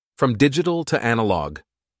From Digital to Analog.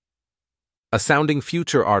 A Sounding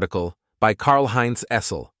Future article by Karlheinz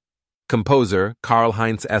Essel. Composer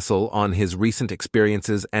Karlheinz Essel on his recent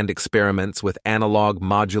experiences and experiments with analog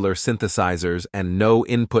modular synthesizers and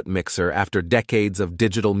no-input mixer after decades of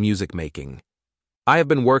digital music making. I have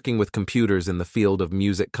been working with computers in the field of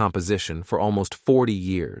music composition for almost 40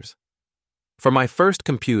 years. For my first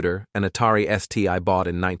computer, an Atari ST I bought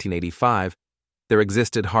in 1985, there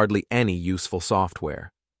existed hardly any useful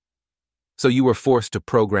software. So you were forced to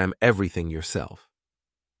program everything yourself.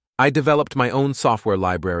 I developed my own software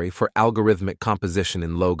library for algorithmic composition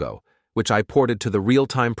in Logo, which I ported to the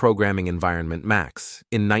real-time programming environment Max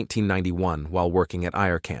in 1991 while working at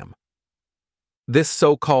IRCAM. This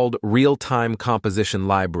so-called real-time composition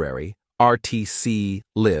library,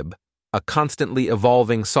 RTC-lib, a constantly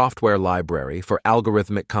evolving software library for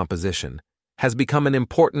algorithmic composition, has become an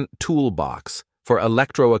important toolbox for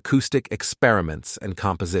electroacoustic experiments and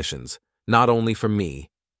compositions, not only for me.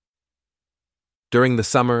 During the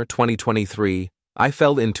summer 2023, I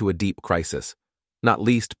fell into a deep crisis, not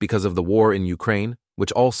least because of the war in Ukraine,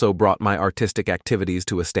 which also brought my artistic activities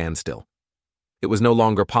to a standstill. It was no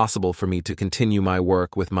longer possible for me to continue my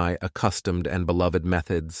work with my accustomed and beloved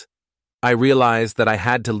methods. I realized that I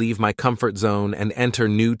had to leave my comfort zone and enter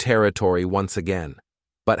new territory once again.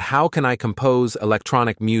 But how can I compose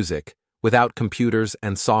electronic music without computers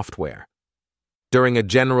and software? During a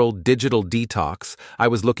general digital detox, I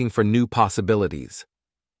was looking for new possibilities.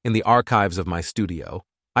 In the archives of my studio,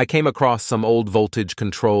 I came across some old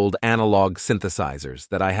voltage-controlled analog synthesizers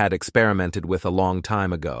that I had experimented with a long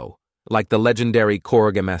time ago, like the legendary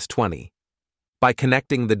Korg MS-20. By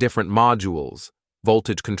connecting the different modules,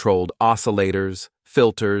 voltage-controlled oscillators,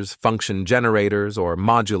 filters, function generators, or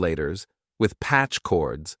modulators, with patch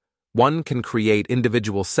cords, one can create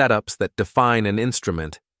individual setups that define an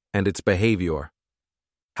instrument and its behavior.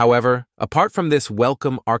 However, apart from this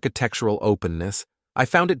welcome architectural openness, I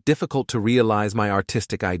found it difficult to realize my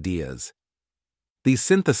artistic ideas. These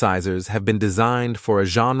synthesizers have been designed for a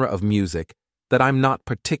genre of music that I'm not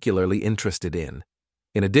particularly interested in.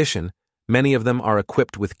 In addition, many of them are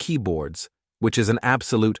equipped with keyboards, which is an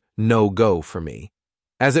absolute no-go for me,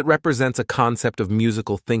 as it represents a concept of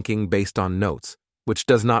musical thinking based on notes, which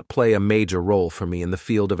does not play a major role for me in the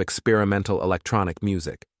field of experimental electronic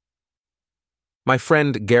music. My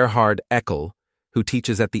friend Gerhard Eckel, who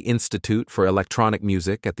teaches at the Institute for Electronic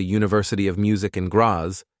Music at the University of Music in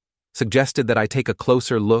Graz, suggested that I take a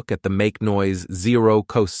closer look at the Make Noise Zero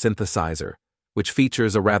Coast synthesizer, which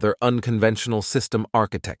features a rather unconventional system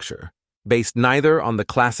architecture, based neither on the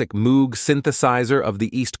classic Moog synthesizer of the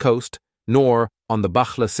East Coast nor on the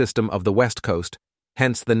Bachler system of the West Coast,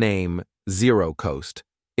 hence the name Zero Coast.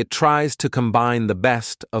 It tries to combine the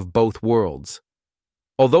best of both worlds.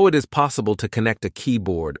 Although it is possible to connect a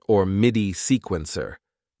keyboard or MIDI sequencer,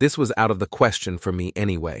 this was out of the question for me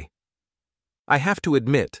anyway. I have to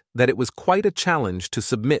admit that it was quite a challenge to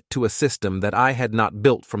submit to a system that I had not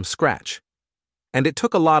built from scratch. And it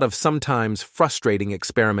took a lot of sometimes frustrating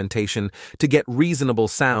experimentation to get reasonable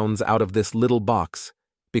sounds out of this little box,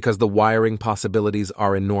 because the wiring possibilities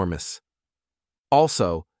are enormous.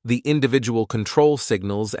 Also, the individual control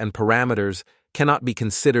signals and parameters cannot be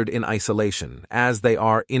considered in isolation, as they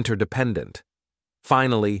are interdependent.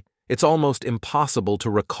 Finally, it's almost impossible to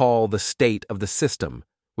recall the state of the system,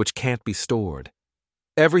 which can't be stored.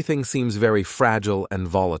 Everything seems very fragile and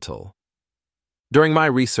volatile. During my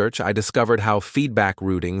research, I discovered how feedback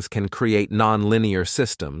routings can create nonlinear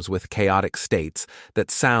systems with chaotic states that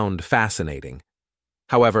sound fascinating.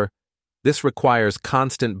 However, this requires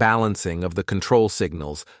constant balancing of the control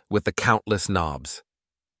signals with the countless knobs.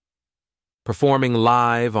 Performing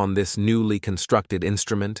live on this newly constructed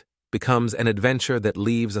instrument becomes an adventure that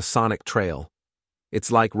leaves a sonic trail.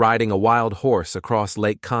 It's like riding a wild horse across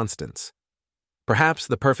Lake Constance. Perhaps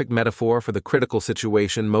the perfect metaphor for the critical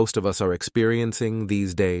situation most of us are experiencing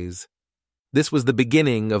these days. This was the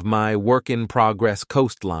beginning of my work-in-progress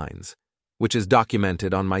Coastlines, which is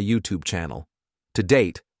documented on my YouTube channel. To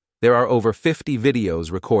date, there are over 50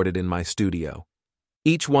 videos recorded in my studio.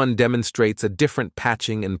 Each one demonstrates a different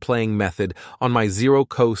patching and playing method on my Zero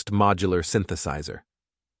Coast modular synthesizer.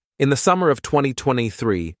 In the summer of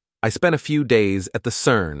 2023, I spent a few days at the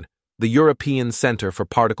CERN, the European Center for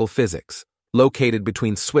Particle Physics, located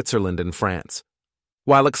between Switzerland and France.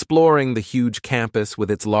 While exploring the huge campus with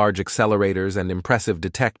its large accelerators and impressive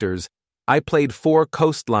detectors, I played 4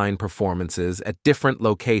 Coastline performances at different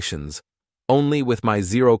locations, only with my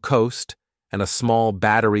Zero Coast and a small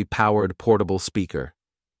battery-powered portable speaker.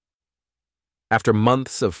 After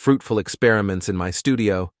months of fruitful experiments in my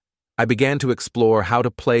studio, I began to explore how to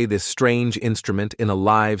play this strange instrument in a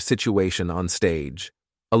live situation on stage,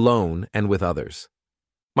 alone and with others.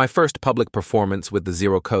 My first public performance with the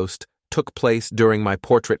Zero Coast took place during my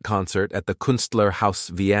portrait concert at the Künstlerhaus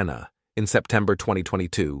Vienna in September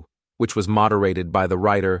 2022, which was moderated by the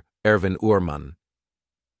writer Erwin Uhrmann.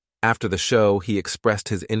 After the show, he expressed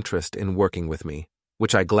his interest in working with me,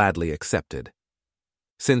 which I gladly accepted.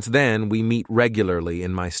 Since then, we meet regularly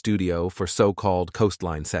in my studio for so-called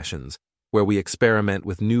coastline sessions, where we experiment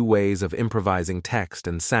with new ways of improvising text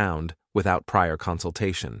and sound without prior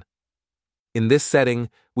consultation. In this setting,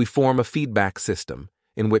 we form a feedback system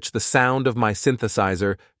in which the sound of my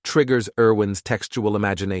synthesizer triggers Erwin's textual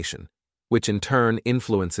imagination, which in turn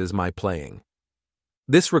influences my playing.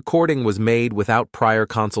 This recording was made without prior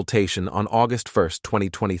consultation on August 1,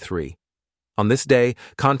 2023. On this day,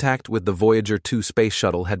 contact with the Voyager 2 space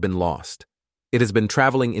shuttle had been lost. It has been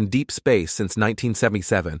traveling in deep space since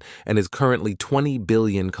 1977 and is currently 20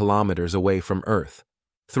 billion kilometers away from Earth.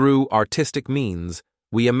 Through artistic means,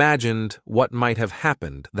 we imagined what might have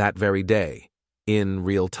happened that very day, in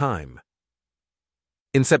real time.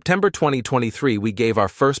 In September 2023, we gave our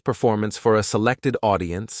first performance for a selected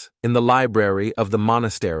audience in the library of the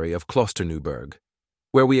Monastery of Klosterneuburg,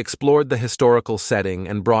 where we explored the historical setting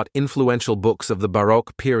and brought influential books of the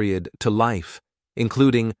Baroque period to life,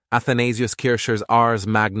 including Athanasius Kircher's Ars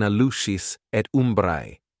Magna Lucis et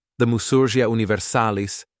Umbrae, the Musurgia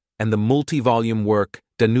Universalis, and the multi-volume work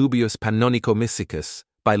Danubius Pannonico Mysicus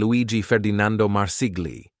by Luigi Ferdinando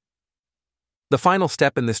Marsigli. The final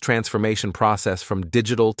step in this transformation process from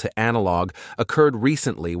digital to analog occurred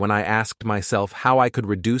recently when I asked myself how I could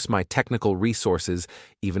reduce my technical resources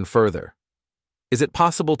even further. Is it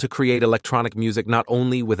possible to create electronic music not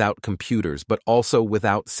only without computers, but also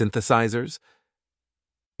without synthesizers?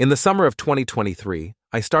 In the summer of 2023,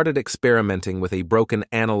 I started experimenting with a broken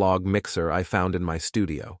analog mixer I found in my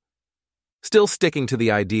studio. Still sticking to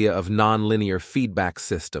the idea of nonlinear feedback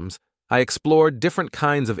systems, I explored different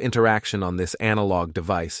kinds of interaction on this analog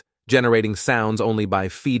device, generating sounds only by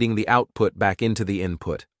feeding the output back into the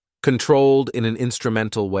input, controlled in an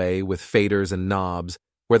instrumental way with faders and knobs,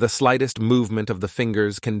 where the slightest movement of the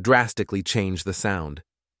fingers can drastically change the sound.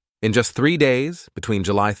 In just 3 days, between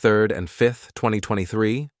July 3rd and 5th,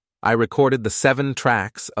 2023, I recorded the 7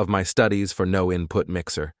 tracks of my studies for no-input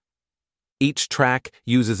mixer. Each track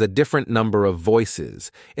uses a different number of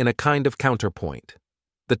voices in a kind of counterpoint.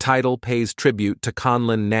 The title pays tribute to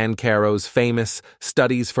Conlon Nancarrow's famous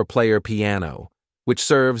Studies for Player Piano, which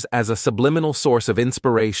serves as a subliminal source of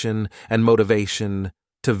inspiration and motivation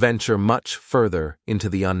to venture much further into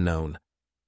the unknown.